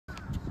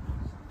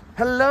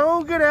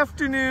Hello, good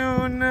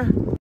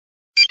afternoon.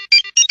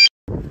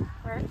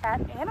 We're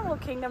at Animal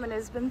Kingdom and it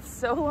has been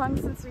so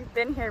long since we've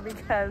been here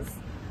because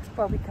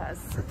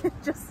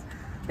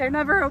they're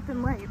never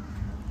open late.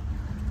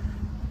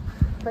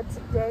 But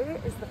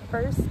today is the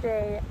first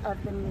day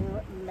of the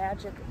new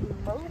Magic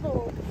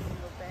Mobile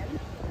open.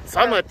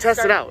 So I'm gonna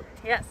test it out.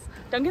 Yes,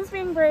 Duncan's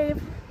being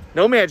brave.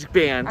 No magic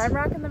band. I'm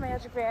rocking the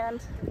magic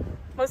band,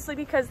 mostly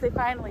because they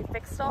finally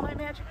fixed all my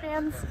magic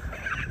bands.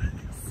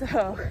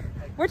 So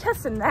we're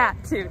testing that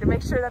too, to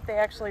make sure that they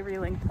actually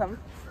relink them.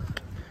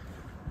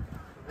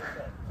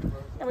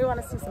 And we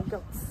want to see some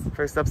goats.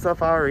 First up,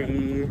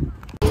 safari.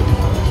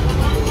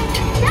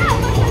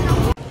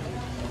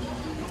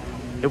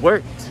 It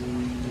worked.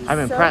 I'm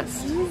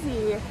impressed. So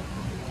easy.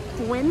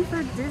 Win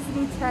for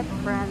Disney Tech,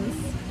 friends.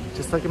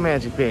 Just like a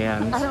magic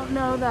band. I don't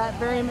know that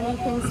very many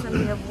things for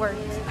me have worked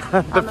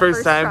the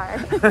first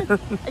time.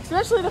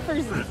 Especially the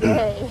first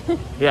day.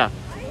 Yeah,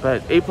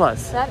 but A+.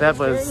 That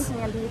was very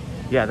handy.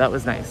 Yeah, that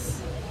was nice.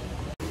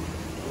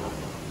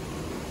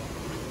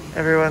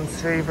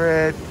 Everyone's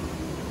favorite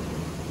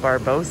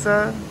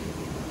Barbosa.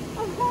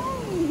 Oh,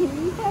 hi. You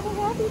have a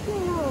happy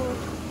tail.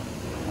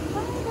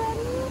 Hi,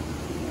 buddy.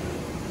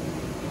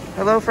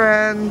 Hello,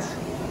 friend.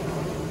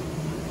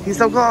 He's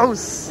so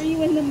close. Are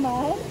you in the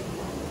mud?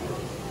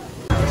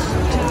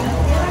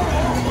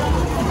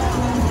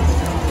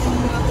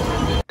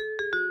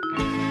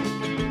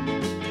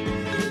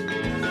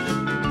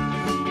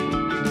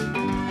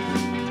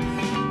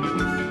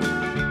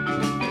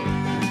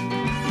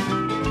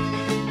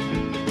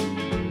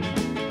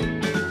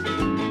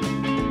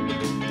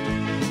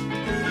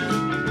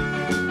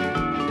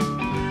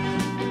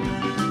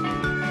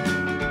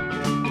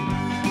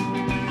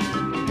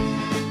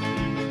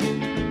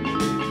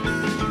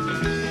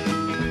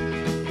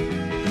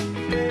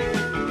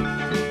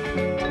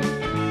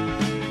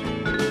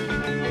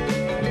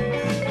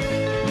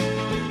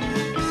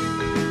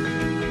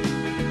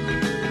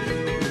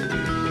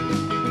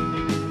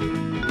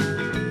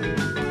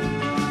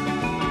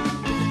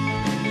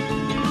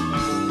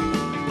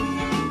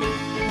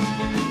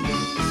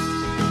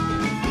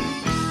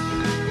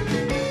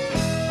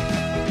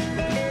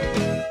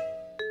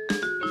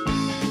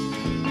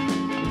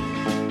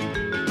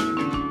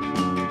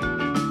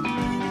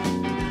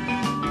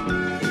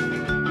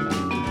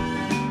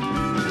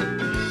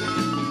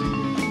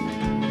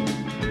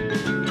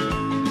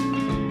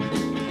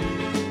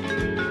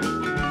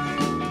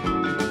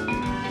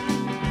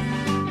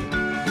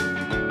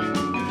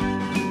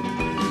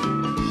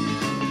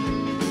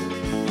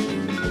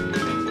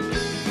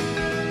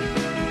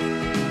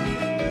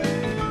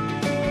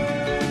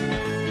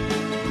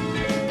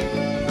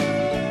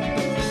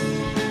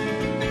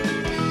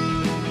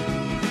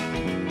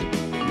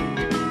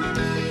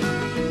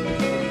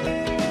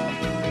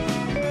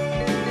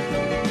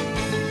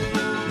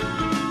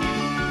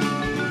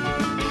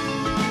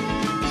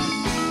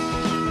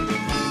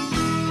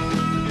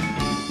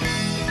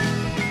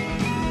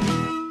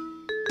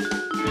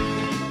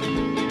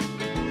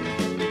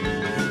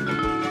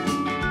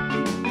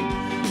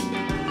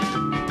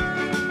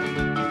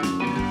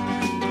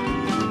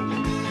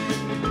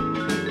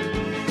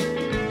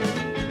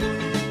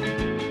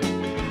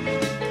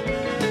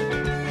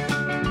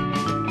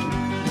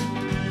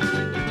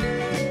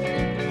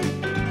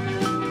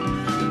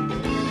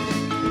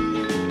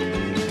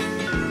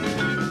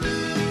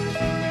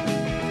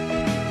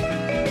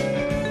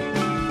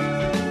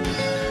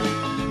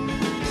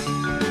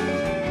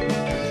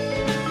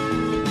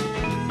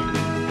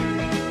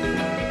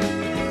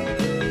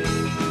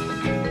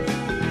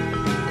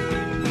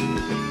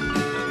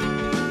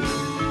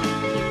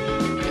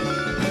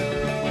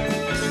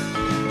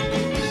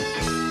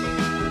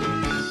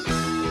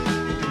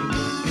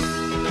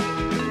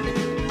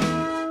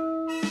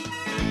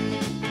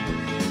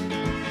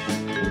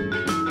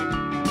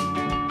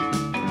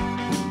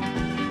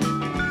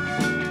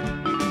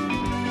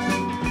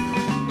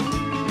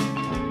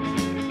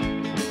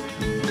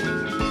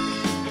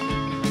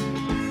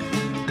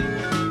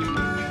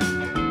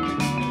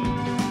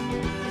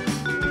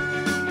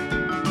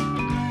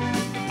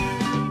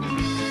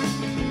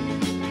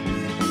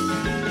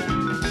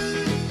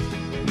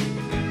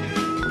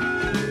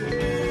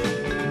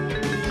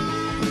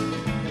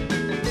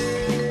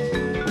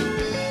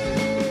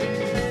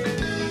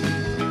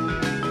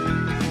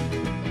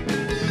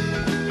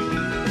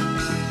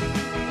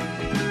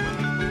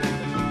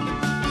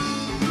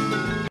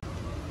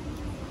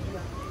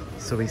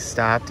 So we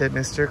stopped at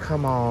Mr.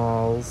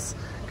 Kamal's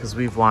because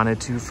we've wanted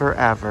to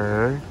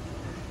forever.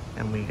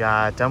 And we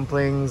got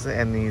dumplings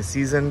and these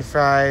seasoned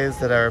fries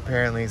that are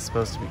apparently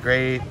supposed to be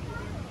great.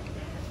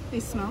 They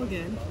smell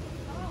good.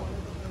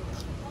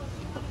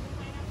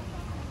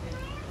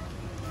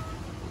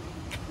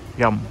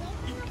 Yum.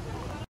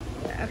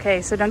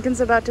 Okay, so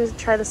Duncan's about to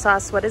try the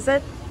sauce. What is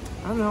it?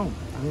 I don't know.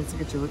 I think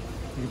it's like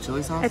a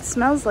chili sauce. It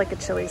smells like a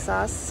chili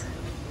sauce.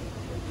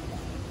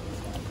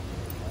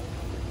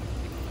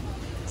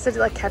 Is it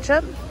like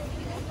ketchup?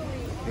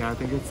 Yeah, I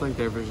think it's like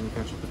their version of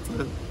ketchup.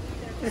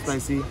 It's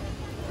spicy.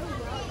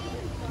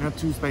 Not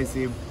too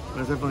spicy, but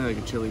it's definitely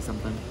like a chili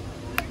something.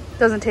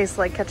 Doesn't taste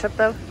like ketchup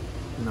though?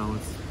 No,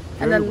 it's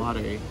And very then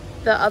watery.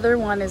 the other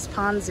one is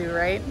ponzu,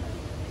 right?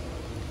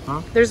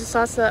 Huh? There's a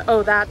sauce that,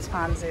 oh, that's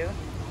ponzu.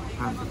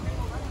 Ponzu.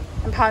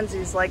 And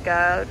ponzu's like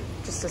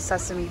just a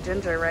sesame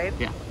ginger, right?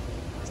 Yeah.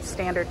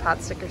 Standard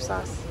pot sticker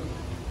sauce.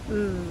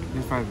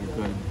 These fries are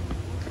good.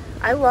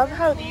 I love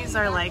how these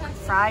are like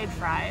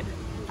fried.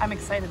 I'm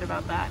excited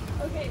about that.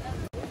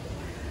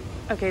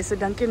 Okay, so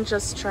Duncan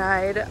just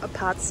tried a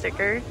pot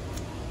sticker.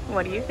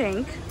 What do you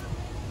think?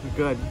 They're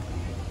good.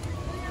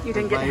 You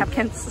didn't get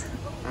napkins?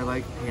 I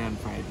like pan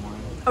fried more.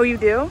 Oh, you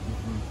do?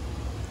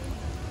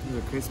 These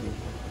are crispy.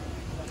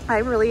 I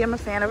really am a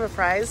fan of the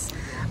fries.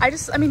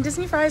 I mean,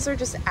 Disney fries are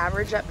just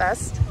average at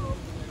best,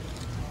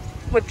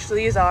 which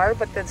these are,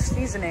 but the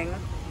seasoning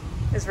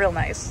is real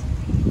nice.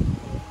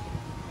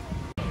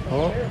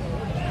 Oh.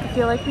 I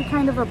feel like we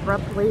kind of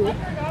abruptly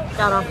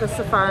got off the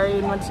safari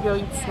and went to go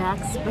eat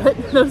snacks,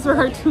 but those were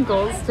our two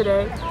goals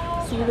today.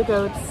 See the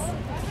goats,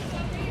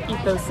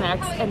 eat those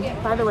snacks, and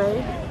by the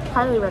way,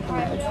 highly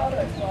recommend.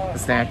 The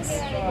snacks?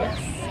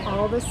 Yes,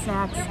 all the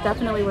snacks,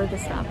 definitely worth a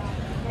stop.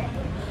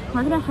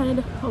 We're gonna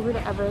head over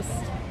to Everest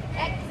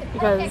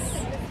because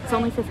it's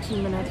only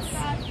 15 minutes.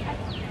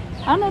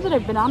 I don't know that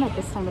I've been on it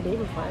this time of day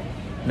before.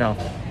 No.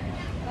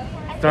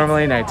 It's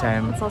normally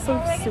nighttime. It's also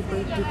super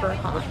duper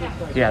hot.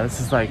 Yeah, this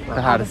is like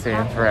the hottest day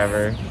in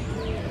forever.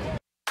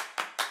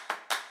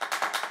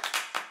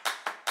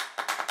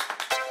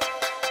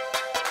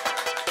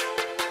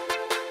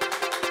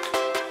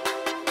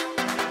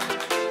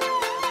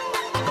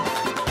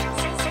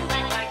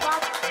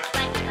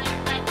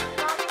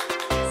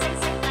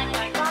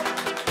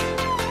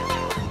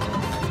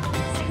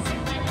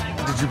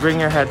 Did you bring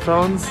your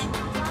headphones?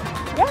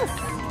 Yes!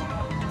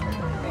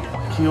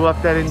 Cue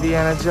up that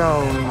Indiana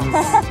Jones.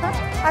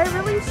 I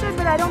really should,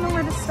 but I don't know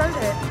where to start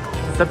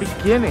it. The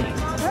beginning.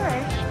 All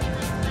right.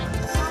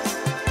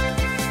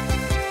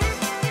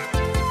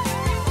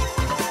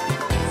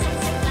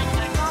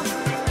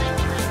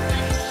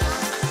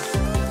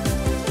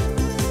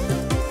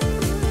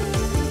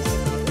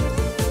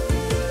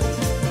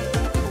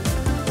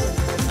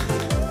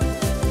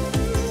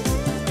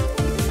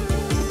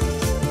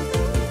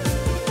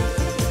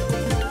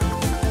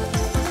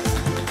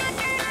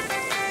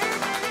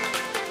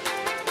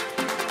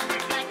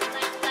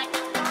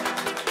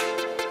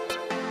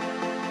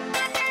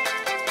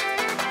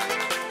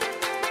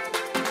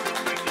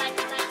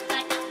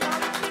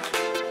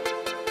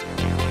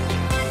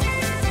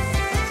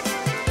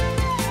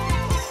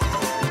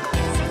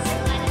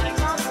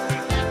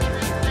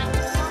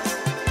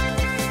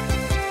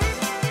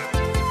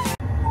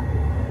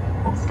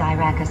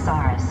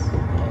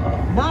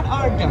 Not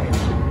our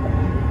dinosaur.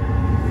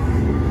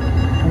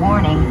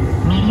 Warning,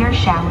 meteor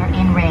shower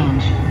in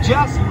range.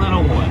 Just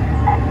little one.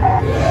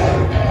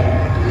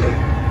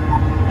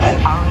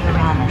 All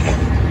around us.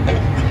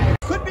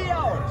 Could be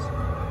ours.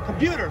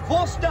 Computer,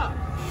 full stop.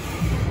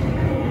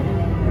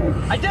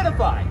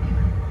 Identify.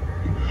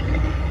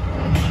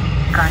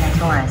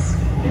 Carnotaurus.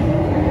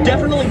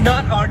 Definitely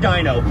not our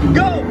dino.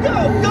 Go,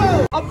 go,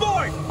 go!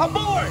 Abort!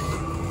 Abort!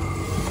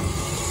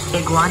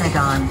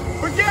 Iguanodon.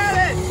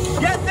 Forget it!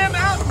 Get them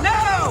out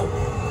now!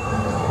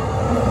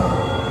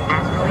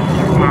 Asteroid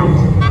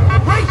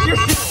impact. Brace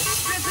yourself!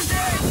 This is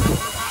it!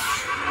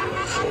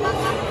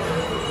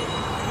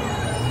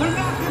 They're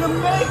not gonna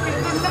make it!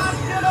 They're not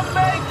gonna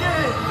make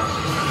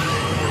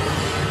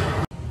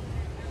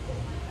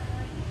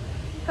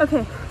it!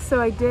 Okay, so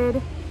I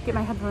did get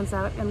my headphones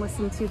out and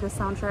listen to the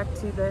soundtrack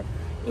to the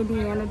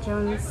Indiana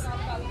Jones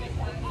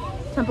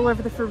Temple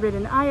of the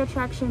Forbidden Eye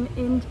attraction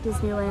in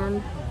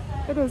Disneyland.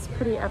 It is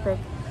pretty epic.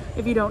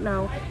 If you don't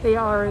know, they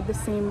are the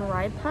same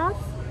ride path.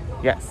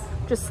 Yes.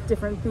 Just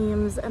different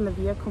themes, and the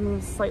vehicle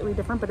moves slightly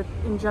different, but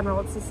in general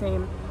it's the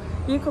same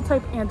vehicle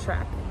type and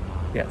track.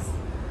 Yes.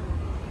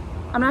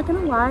 I'm not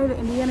gonna lie, the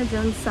Indiana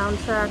Jones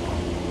soundtrack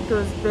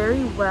goes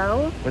very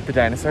well With the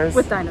dinosaurs?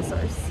 with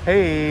dinosaurs.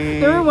 Hey!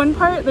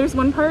 There's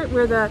one part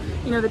where the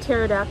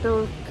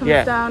pterodactyl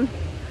comes down,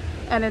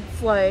 and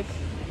it's like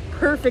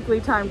perfectly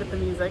timed with the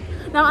music.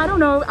 Now I don't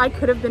know, I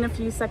could have been a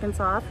few seconds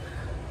off,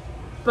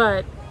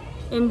 but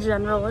in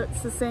general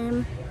it's the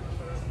same,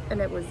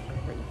 and it was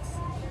great.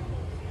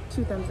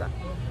 2 thumbs up.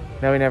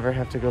 Now we never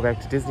have to go back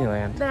to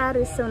Disneyland. That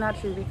is so not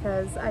true,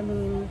 because I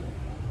mean,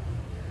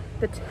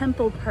 the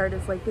temple part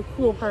is like the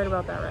cool part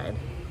about that ride.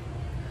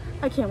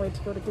 I can't wait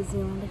to go to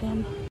Disneyland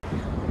again.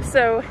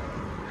 So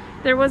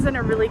there wasn't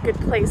a really good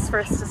place for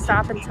us to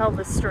stop and tell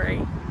this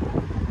story,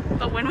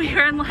 but when we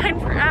were in line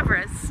for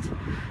Everest,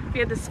 we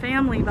had this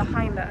family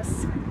behind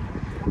us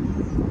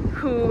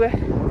who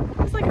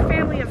was like a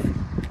family of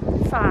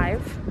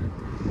 5.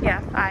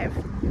 Yeah, 5.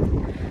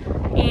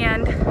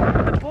 And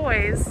the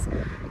boys,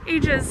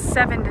 ages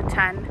 7 to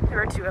 10, there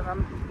were 2 of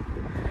them,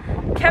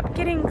 kept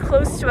getting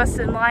close to us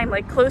in line,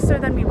 like closer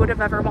than we would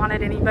have ever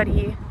wanted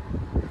anybody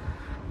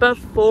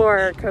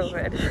before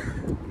COVID.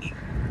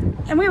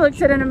 And we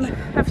looked at him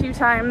a few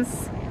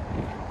times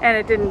and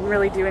it didn't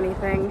really do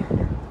anything.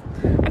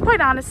 And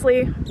quite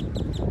honestly,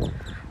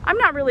 I'm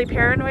not really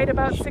paranoid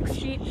about 6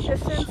 feet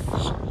distance,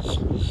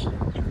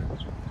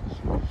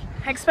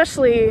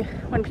 especially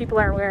when people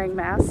aren't wearing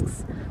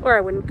masks, or I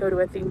wouldn't go to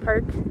a theme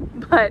park.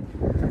 But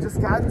I've just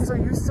gotten so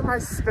used to my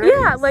space.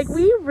 yeah, like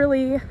we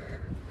really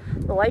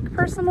like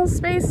personal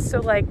space, so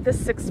like this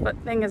 6-foot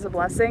thing is a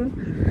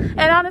blessing.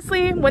 And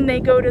honestly, when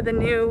they go to the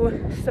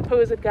new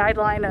supposed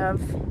guideline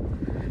of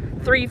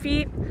 3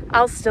 feet,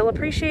 I'll still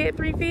appreciate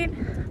 3 feet,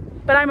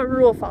 but I'm a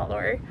rule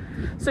follower.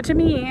 So to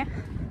me,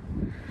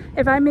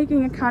 if I'm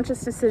making a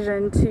conscious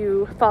decision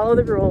to follow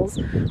the rules,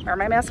 wear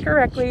my mask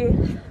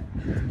correctly,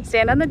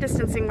 stand on the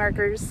distancing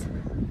markers,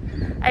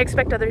 I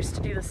expect others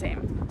to do the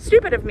same.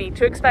 Stupid of me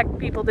to expect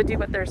people to do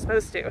what they're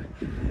supposed to,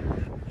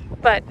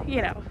 but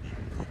you know.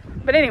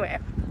 But anyway,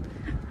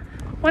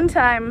 one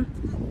time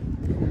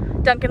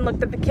Duncan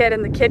looked at the kid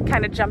and the kid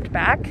kind of jumped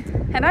back,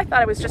 and I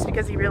thought it was just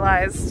because he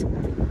realized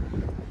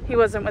he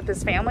wasn't with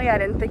his family. I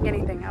didn't think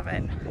anything of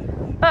it.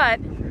 But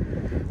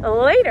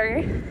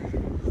later,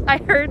 I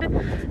heard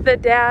the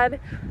dad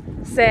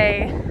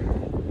say,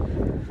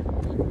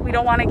 "We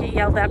don't want to get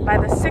yelled at by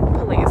the sick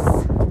police."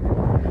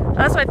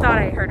 That's what I thought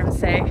I heard him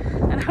say.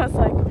 And I was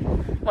like,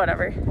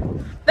 whatever.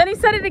 Then he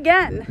said it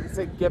again. He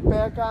said, "Get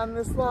back on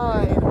this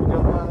line. We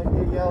don't want to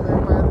get yelled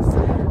at by the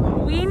sick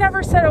police." We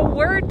never said a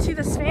word to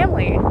this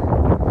family.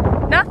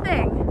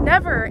 Nothing.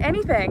 Never.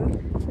 Anything.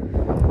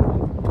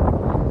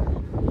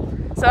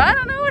 So I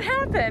don't know what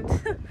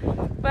happened.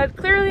 But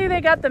clearly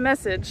they got the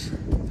message.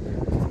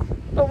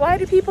 But why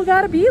do people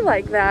gotta be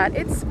like that?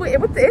 It's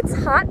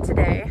hot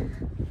today.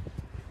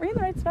 Are we in the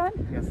right spot?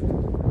 Yes.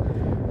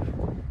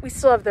 We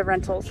still have the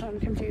rental, so I'm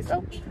confused.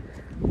 Oh.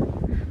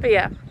 But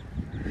yeah,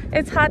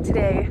 it's hot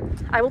today.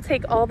 I will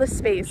take all the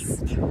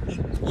space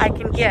I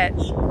can get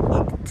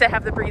to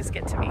have the breeze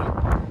get to me.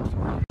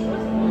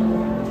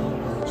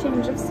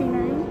 Change of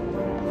scenery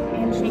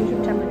and change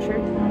of temperature.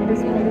 It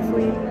is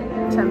beautifully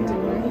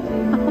tempting, right?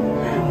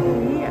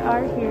 We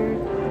are here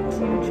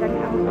to check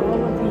out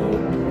all of the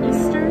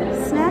Easter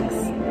snacks.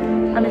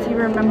 If you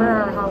remember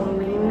our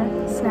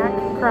Halloween snack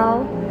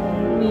crawl,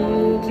 we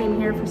came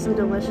here for some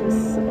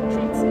delicious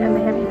treats, and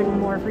they have even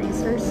more for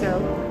Easter, so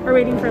we're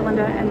waiting for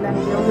Linda, and then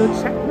we'll go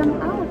check them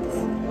out.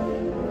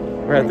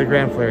 We're at the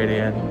Grand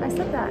Floridian. I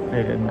said that.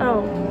 I didn't.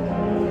 Oh,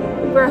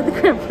 we're at the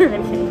Grand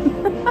Floridian.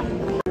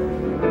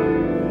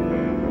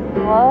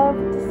 Love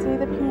to see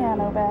the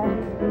piano back.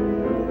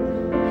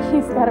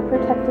 He's got a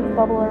protective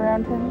bubble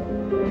around him.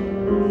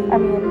 I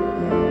mean,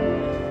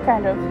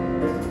 kind of.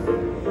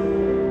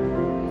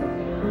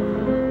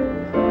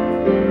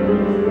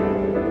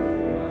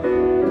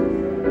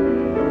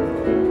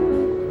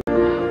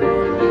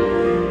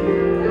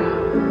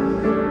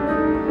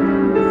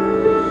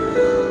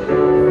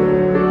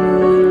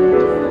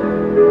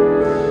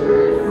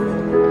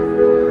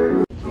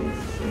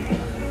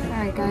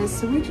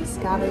 So we just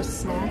got our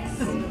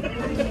snacks,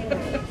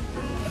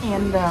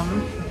 and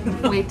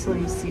wait till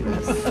you see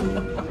this.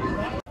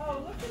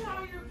 Oh, look at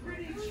how you're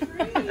pretty tree.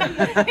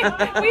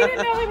 We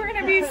didn't know they were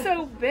gonna be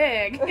so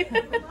big.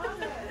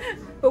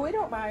 But we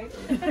don't mind.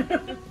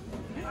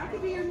 I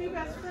could be your new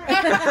best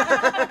friend.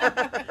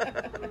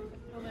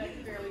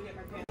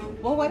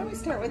 Well, why don't we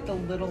start with the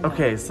little one?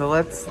 Okay, so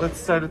let's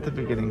start at the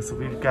beginning. So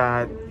we've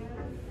got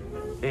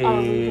You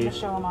gonna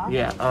show them off?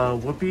 a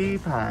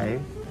whoopie pie,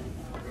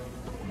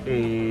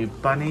 a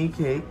bunny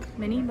cake,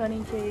 Mini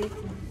bunny cake.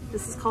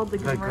 This is called the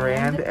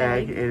Grand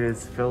Egg. It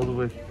is filled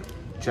with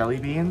jelly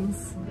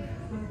beans.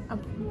 A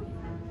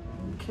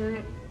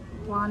carrot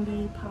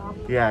blondie pop.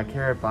 Yeah,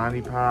 carrot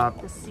blondie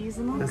pop. The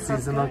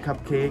seasonal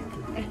cupcake,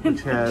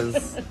 which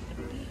has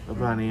a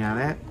bunny on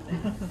it.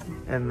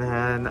 And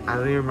then I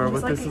don't even remember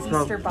what like this is an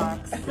called. Easter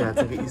box. Yeah, it's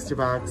like an Easter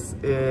box.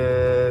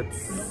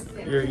 It's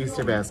your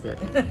Easter basket.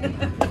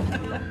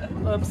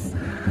 Oops.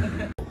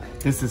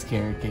 This is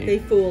carrot cake. They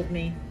fooled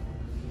me.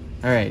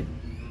 All right.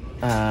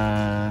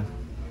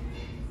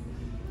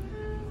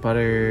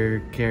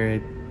 Butter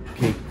carrot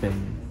cake thing.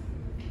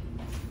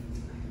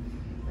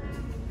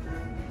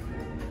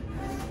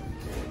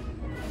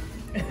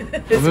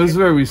 Well, this is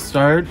where we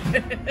start.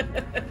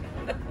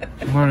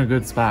 We're in a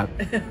good spot.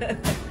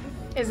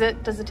 Does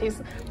it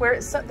taste,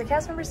 the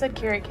cast member said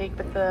carrot cake,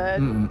 but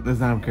It's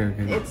not carrot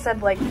cake. it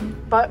said like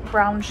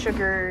brown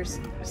sugar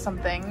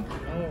something.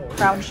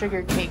 Brown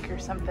sugar cake or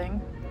something.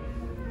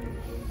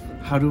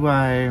 How do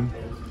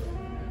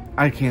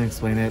I can't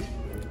explain it.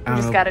 I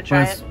don't know, gotta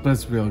try it. But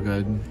it's real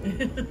good.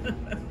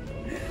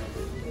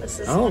 This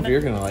is I don't know if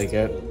you're gonna like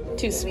it.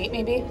 too sweet,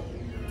 maybe.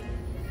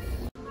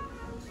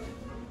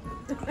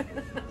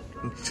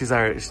 She's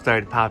already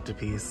started popped a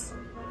piece.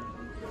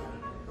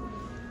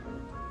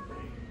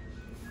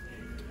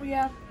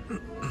 Yeah,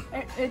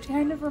 it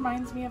kind of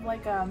reminds me of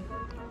like I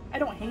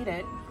don't hate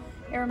it.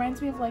 It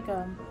reminds me of like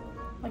a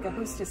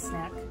Hostess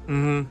snack.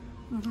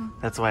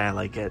 That's why I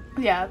like it.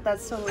 Yeah,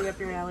 that's totally up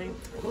your alley.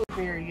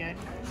 Very good.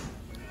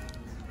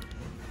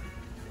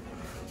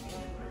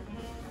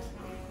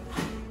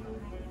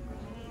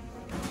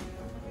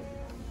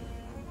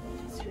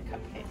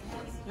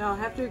 No, I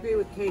have to agree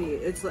with Katie.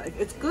 It's like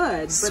it's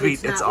good, but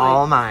Sweet, it's not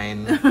all like...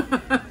 mine.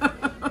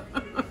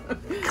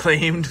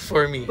 claimed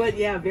for me. But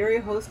yeah, very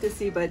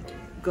hostessy, but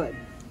good.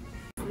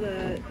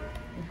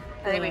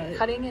 Anyway,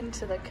 cutting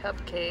into the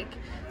cupcake.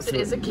 It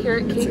is a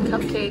carrot cake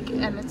cupcake,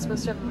 and it's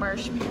supposed to have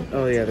marshmallow.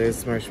 Oh yeah,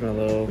 there's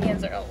marshmallow.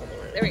 Hands are all over.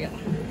 There we go.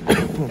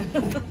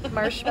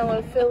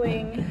 Marshmallow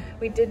filling.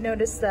 We did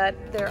notice that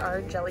there are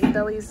jelly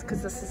bellies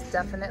because this is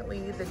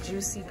definitely the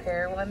juicy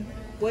pear one.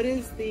 What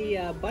is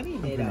the bunny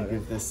made out of?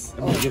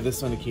 I'm gonna give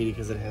this one to Katie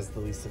because it has the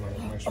least amount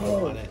of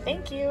marshmallow on it.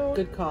 Thank you.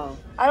 Good call.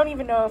 I don't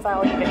even know if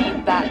I'll even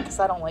eat that because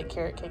I don't like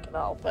carrot cake at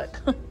all, but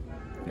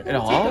At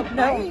all?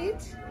 No.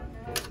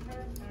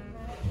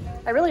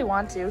 I really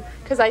want to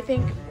because I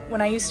think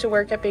when I used to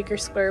work at Baker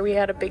Square, we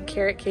had a big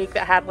carrot cake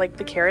that had like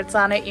the carrots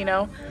on it, you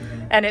know,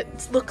 and it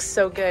looks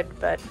so good,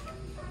 but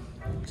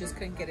Just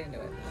couldn't get into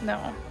it.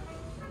 no.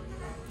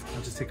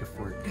 I'll just take a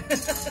fork.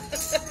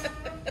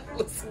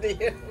 Listen to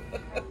you.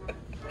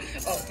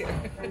 Oh, here.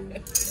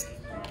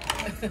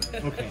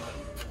 Okay.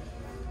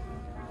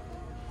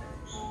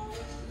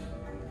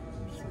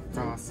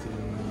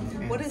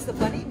 Frosting. What is the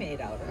bunny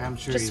made out of? I'm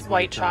sure Just he's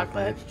white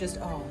chocolate. Just,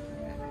 oh.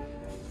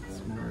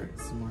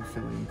 Some more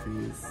filling,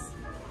 please.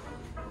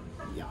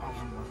 Yum.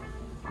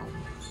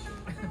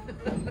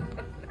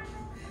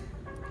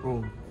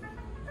 Oh.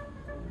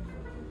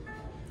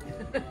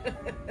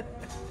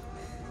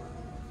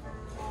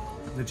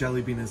 The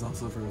jelly bean is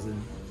also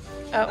frozen.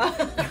 Oh,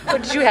 oh,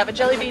 did you have a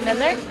jelly bean in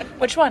there?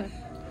 Which one?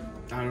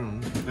 I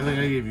don't know. I think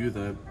I gave you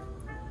the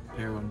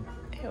pear one.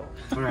 Ew.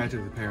 Or I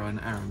took the pear one.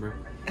 I remember.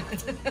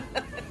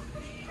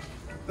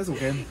 That's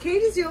okay.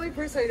 Katie's the only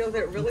person I know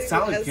that really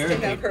Salad has to carrot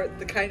have cake.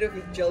 the kind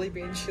of jelly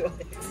bean she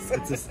likes.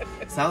 It's a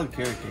salad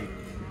carrot cake.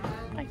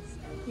 Nice.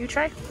 You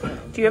try?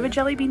 Do you have a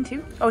jelly bean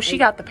too? Oh, she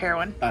got the pear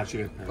one. She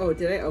got pear. Oh,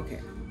 did I? Okay.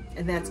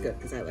 And that's good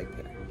because I like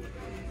pear.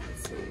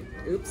 Let's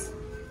see. Oops.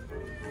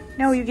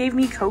 No, you gave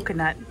me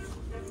coconut.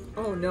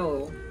 Oh,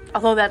 no.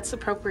 Although that's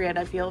appropriate,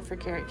 I feel, for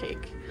carrot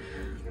cake.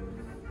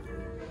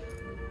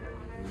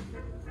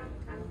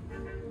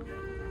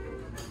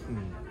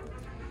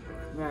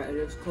 Right, it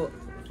is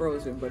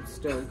frozen, but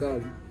still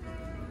good.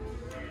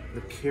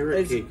 The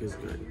carrot cake is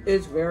good.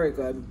 It's very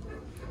good.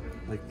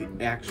 Like the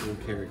actual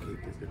carrot cake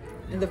is good.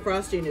 And the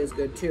frosting is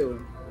good too.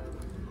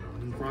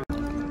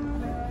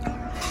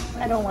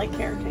 I don't like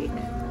carrot cake.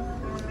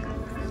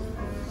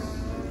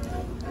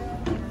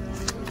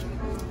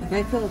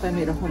 I feel if I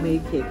made a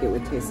homemade cake, it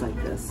would taste like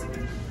this.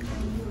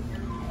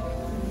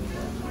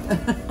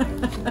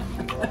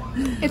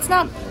 It's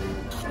not,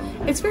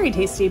 it's very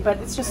tasty, but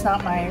it's just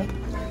not my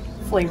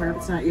flavor.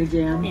 It's not your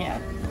jam? Yeah.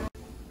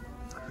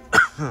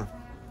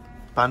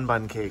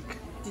 Bun cake.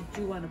 Did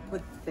you want to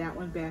put that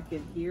one back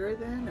in here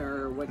then,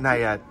 or what? Not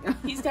yet.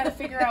 He's got to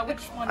figure out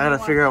which one. I gotta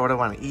figure out what I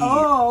want to eat.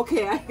 Oh,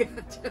 okay. I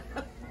gotcha.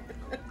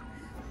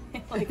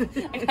 Like,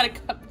 I got a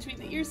cut between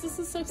the ears. This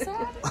is so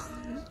sad.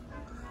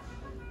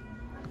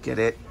 Get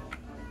it?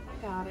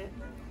 Got it.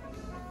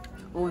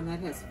 Oh, and that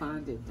has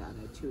fondant on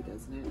it too,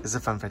 doesn't it? It's a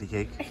funfetti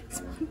cake.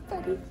 It's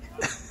funny.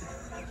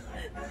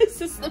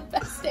 This is the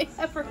best day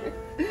ever.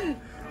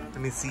 Let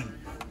me see.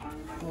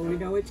 Well, we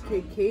know which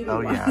cake Katie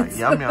Oh wants.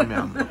 yeah, yum yum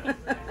yum.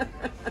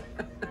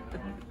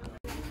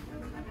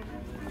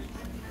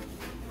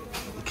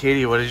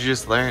 Katie, what did you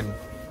just learn?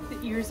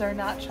 The ears are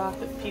not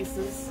chocolate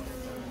pieces.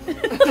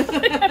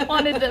 I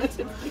wanted them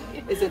to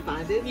be. Is it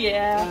fondant?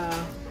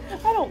 Yeah.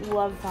 I don't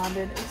love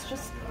fondant. It's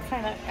just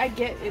kind of, I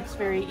get it's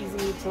very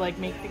easy to like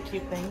make the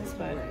cute things,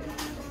 but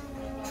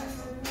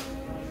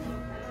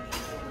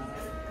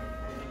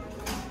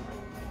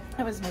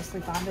it was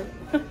mostly fondant.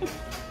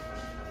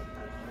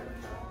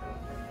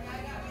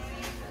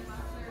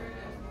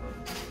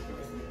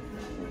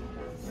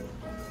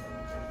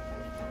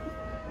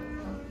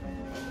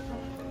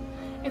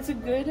 It's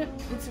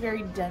a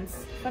very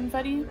dense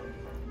funfetti.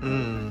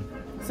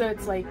 So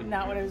it's like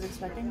not what I was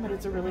expecting, but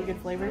it's a really good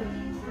flavor.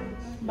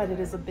 But it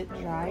is a bit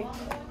dry,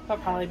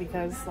 but probably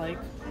because like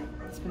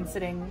it's been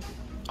sitting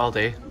All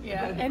day.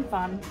 Yeah, and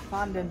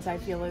fondant I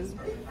feel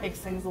makes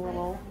things a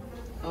little.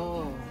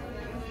 Oh.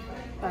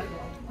 But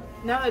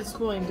now that it's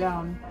cooling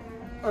down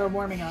or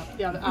warming up,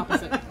 yeah, the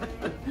opposite.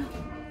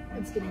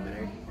 It's getting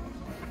better.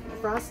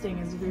 Frosting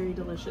is very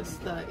delicious.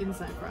 The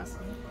inside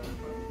frosting.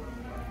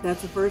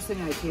 That's the first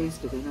thing I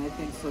tasted, and I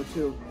think so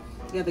too.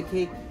 Yeah, the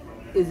cake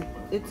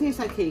it tastes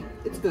like cake.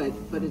 It's good,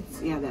 but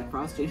it's, yeah, that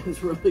frosting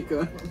is really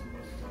good.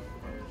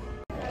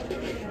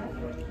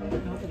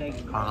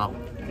 Oh,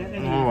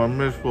 I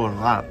miss going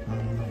a lot.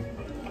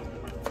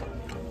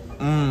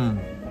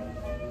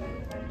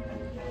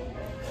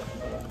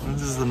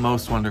 This is the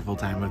most wonderful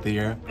time of the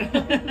year.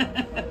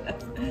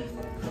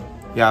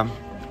 Yeah,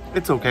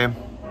 it's okay.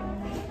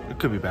 It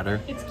could be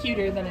better. It's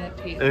cuter than it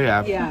tastes.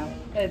 Yeah. Yeah.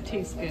 It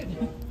tastes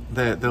good.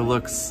 The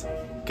looks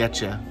get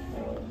ya.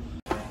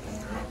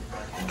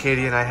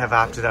 Katie and I have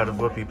opted out of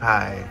whoopie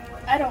pie.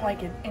 I don't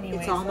like it anyway.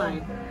 It's all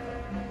mine.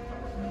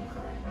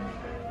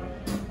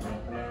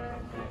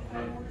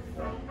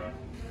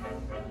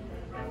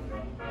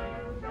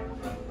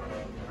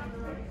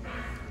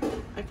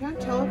 I can't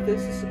tell if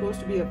this is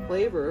supposed to be a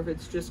flavor, if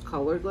it's just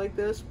colored like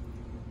this,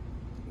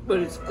 but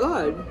it's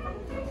good.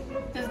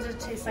 Does it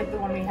tastes like the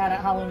one we had at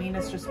Halloween.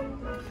 It's just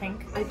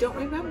pink. I don't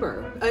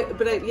remember.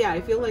 Yeah,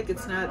 I feel like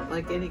it's not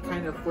like any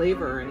kind of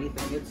flavor or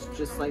anything. It's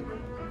just like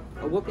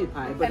a whoopie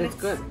pie, but it's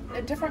good.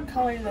 A different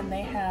color than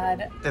they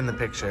had In the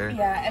picture.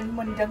 Yeah, and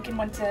when Duncan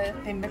went to,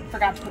 they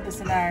forgot to put this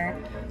in our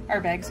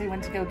bag, so we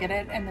went to go get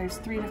it, and there's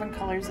 3 different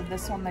colors of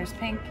this one. There's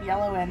pink,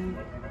 yellow, and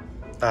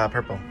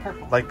purple.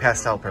 Purple. Like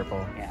pastel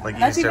purple. Yeah. Like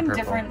And that's Easter even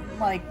purple. different,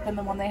 like, than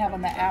the one they have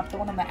on the app. The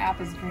one on the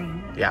app is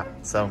green. Yeah,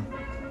 so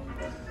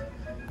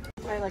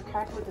Do I like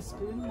crack it with a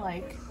spoon?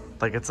 Like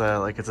it's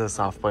a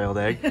soft boiled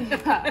egg.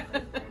 yeah.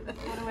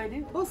 What do I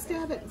do? Well,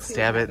 stab it. And see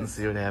Stab what it and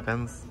see what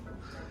happens.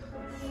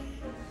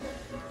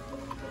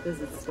 Does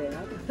it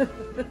stab?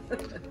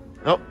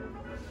 Oh,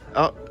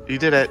 you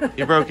did it.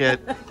 You broke it.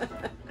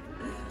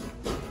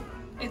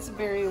 It's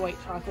very white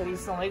chocolatey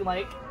smelling.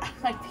 Like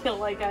I feel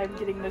like I'm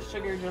getting the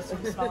sugar just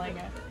from smelling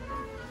it.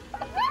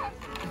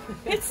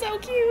 It's so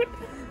cute.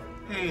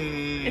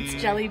 Hey.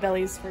 It's Jelly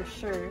Bellies for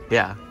sure.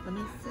 Yeah. Let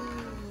me see.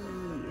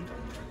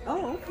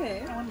 Oh,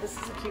 okay. This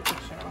is a cute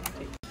picture. I want to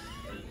take.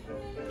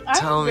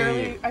 Tell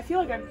me. I feel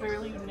like I've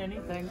barely eaten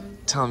anything.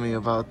 Tell me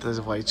about the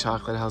white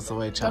chocolate. How's the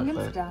white chocolate?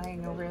 Duncan's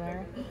dying over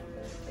there.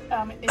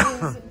 It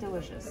is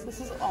delicious. This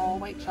is all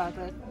white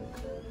chocolate.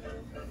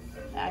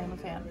 I am a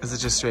fan. Is it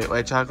just straight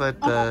white chocolate?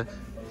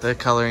 The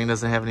coloring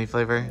doesn't have any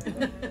flavor?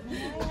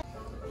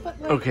 But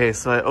like, Okay,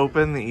 so I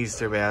opened the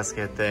Easter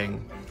basket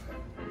thing.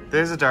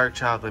 There's a dark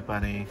chocolate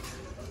bunny.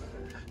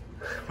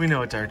 We know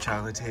what dark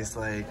chocolate tastes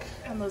like.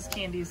 and those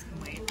candies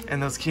can wait.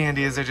 And those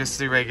candies are just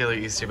the regular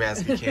Easter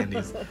basket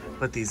candies.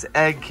 But these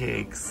egg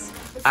cakes,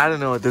 I don't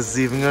know what this is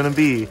even gonna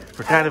be.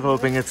 We're kind of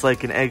hoping it's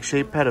like an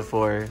egg-shaped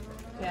pedophore.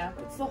 Yeah,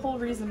 it's the whole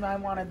reason I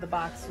wanted the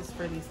box was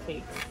for these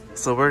cakes.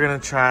 So we're gonna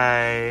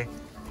try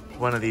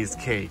one of these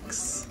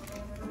cakes.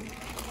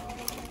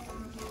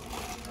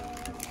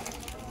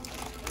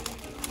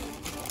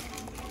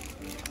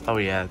 Oh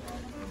yeah.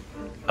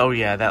 Oh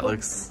yeah, that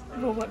looks...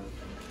 Well, what?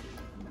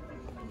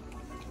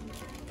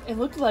 It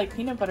looked like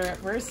peanut butter at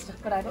first,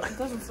 but it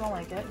doesn't smell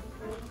like it.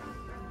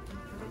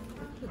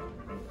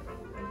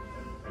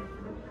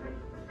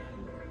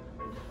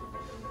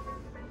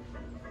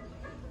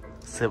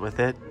 Sit with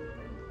it.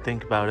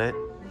 Think about it.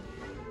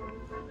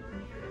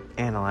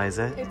 Analyze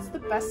it. It's the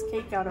best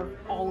cake out of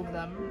all of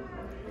them.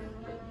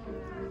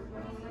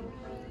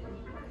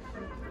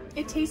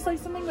 It tastes like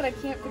something, but I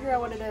can't figure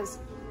out what it is.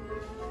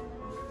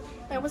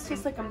 It almost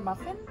tastes like a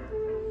muffin.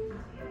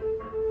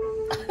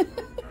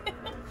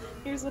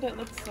 Here's what it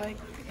looks like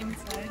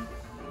inside.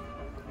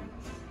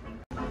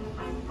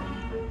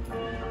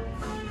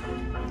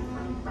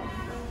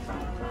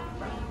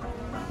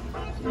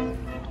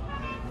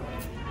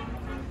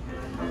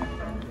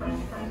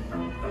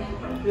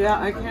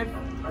 Yeah, I can't.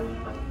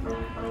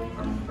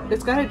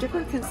 It's got a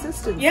different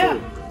consistency. Yeah,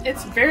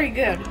 it's very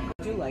good.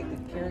 I do like the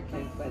carrot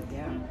cake, but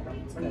yeah,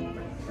 it's good.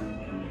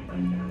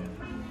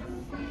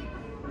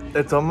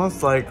 It's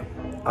almost like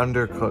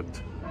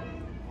undercooked.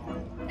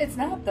 It's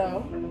not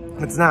though.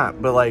 It's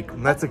not, but like,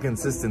 that's the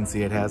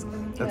consistency it has.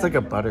 That's like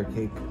a butter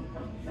cake.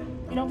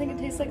 You don't think it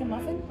tastes like a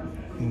muffin?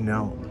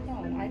 No.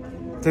 No, I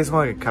do. It tastes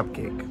more like a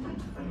cupcake.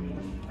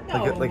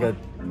 No. Like a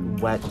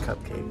wet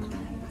cupcake.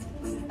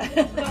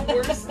 The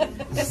worst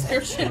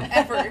description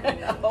ever.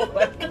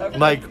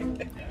 Like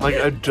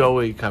a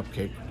doughy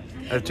cupcake.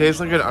 It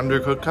tastes like an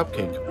undercooked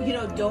cupcake. You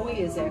know,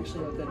 doughy is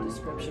actually a good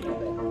description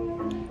of it.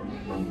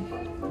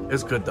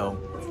 It's good though.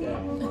 It's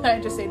good. I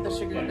just ate the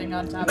sugar thing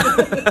on top.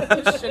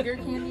 The sugar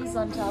candies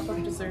on top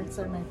of desserts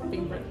are my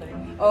favorite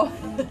thing. Oh.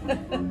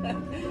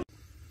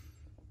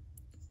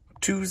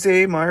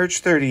 Tuesday,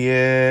 March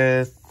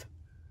 30th.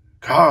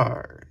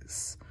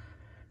 Cars.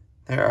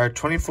 There are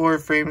 24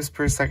 frames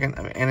per second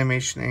of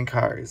animation in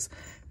Cars.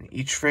 And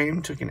each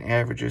frame took an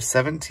average of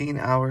 17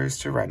 hours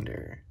to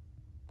render.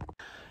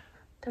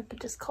 Duncan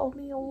just called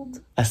me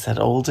old. I said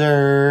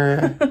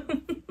older.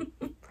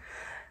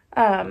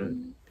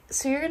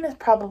 So you're gonna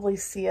probably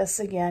see us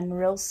again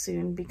real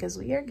soon because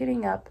we are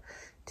getting up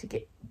to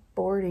get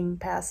boarding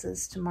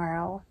passes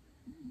tomorrow.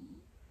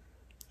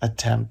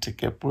 Attempt to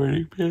get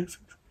boarding passes.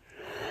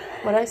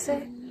 What'd I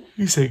say?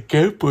 You said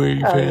get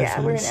boarding passes. Oh yeah,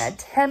 we're gonna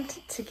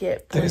attempt to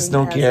get boarding There's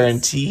no passes.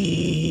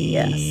 guarantee.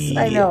 Yes,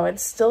 I know.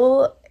 It's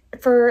still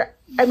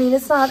I mean,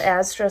 it's not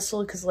as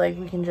stressful because like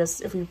we can just,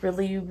 if we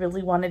really,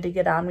 really wanted to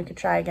get on, we could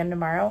try again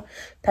tomorrow,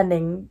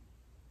 pending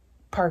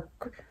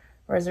park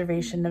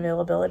reservation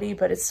availability,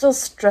 but it's still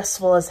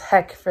stressful as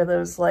heck for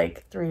those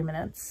like 3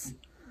 minutes.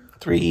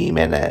 3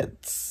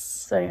 minutes.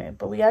 So anyway,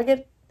 but we gotta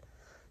get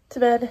to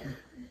bed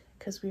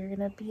because we're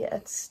gonna be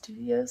at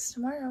studios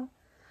tomorrow.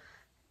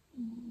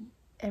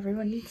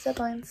 Everyone needs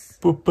deadlines.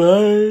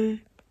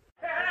 Bye-bye.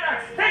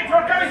 Thanks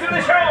for coming to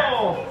the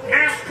show!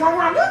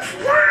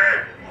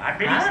 What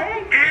did he say?